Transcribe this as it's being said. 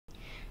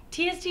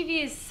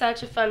TSTV is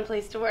such a fun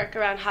place to work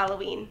around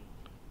Halloween.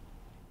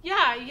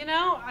 Yeah, you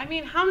know, I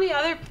mean, how many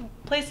other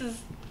places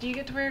do you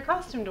get to wear your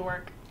costume to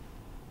work?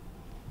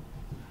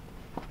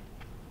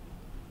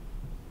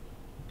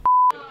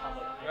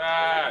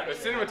 The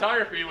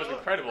cinematography was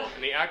incredible,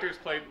 and the actors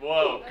played.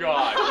 Whoa,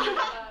 God!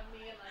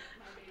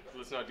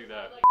 Let's not do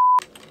that.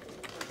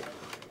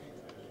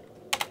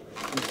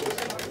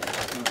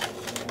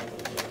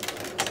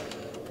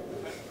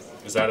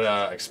 Is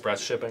that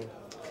express shipping?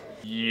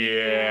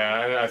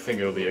 Yeah, I think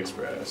it'll be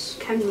express.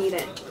 Kind of need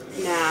it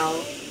now.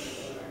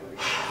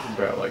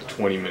 About like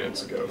 20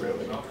 minutes ago,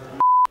 really.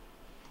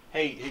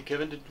 Hey,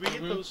 Kevin, did we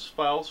get those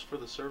files for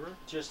the server?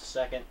 Just a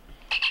second.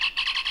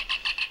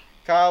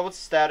 Kyle, what's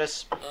the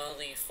status?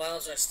 The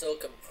files are still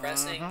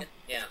compressing.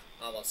 Yeah,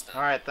 almost done.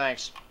 Alright,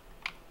 thanks.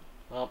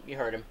 Well, you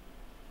heard him.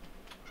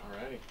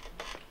 Alrighty.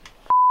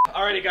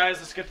 Alrighty, guys,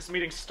 let's get this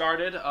meeting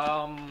started.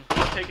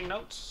 Taking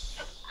notes?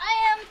 I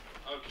am.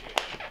 Okay.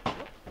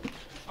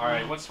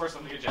 Alright, what's first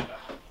on the agenda?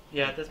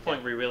 Yeah, at this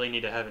point we really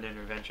need to have an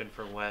intervention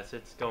for Wes.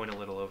 It's going a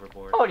little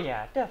overboard. Oh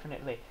yeah,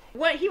 definitely.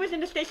 When he was in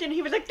the station,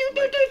 he was like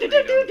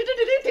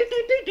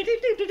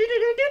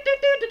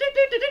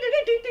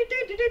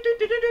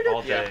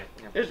All day.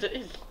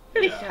 It's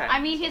really sad. I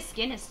mean, his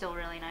skin is still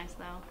really nice,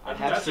 though. I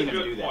have seen him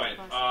do that.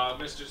 Point.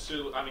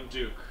 Mr.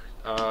 Duke.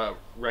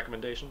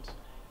 Recommendations?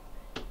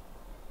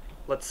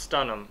 Let's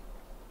stun him.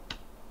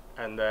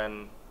 And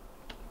then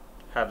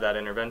have that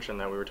intervention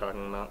that we were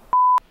talking about.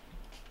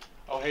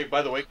 Oh, hey,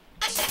 by the way.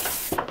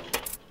 Okay,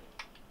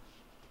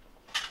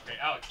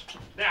 Alex.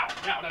 Now.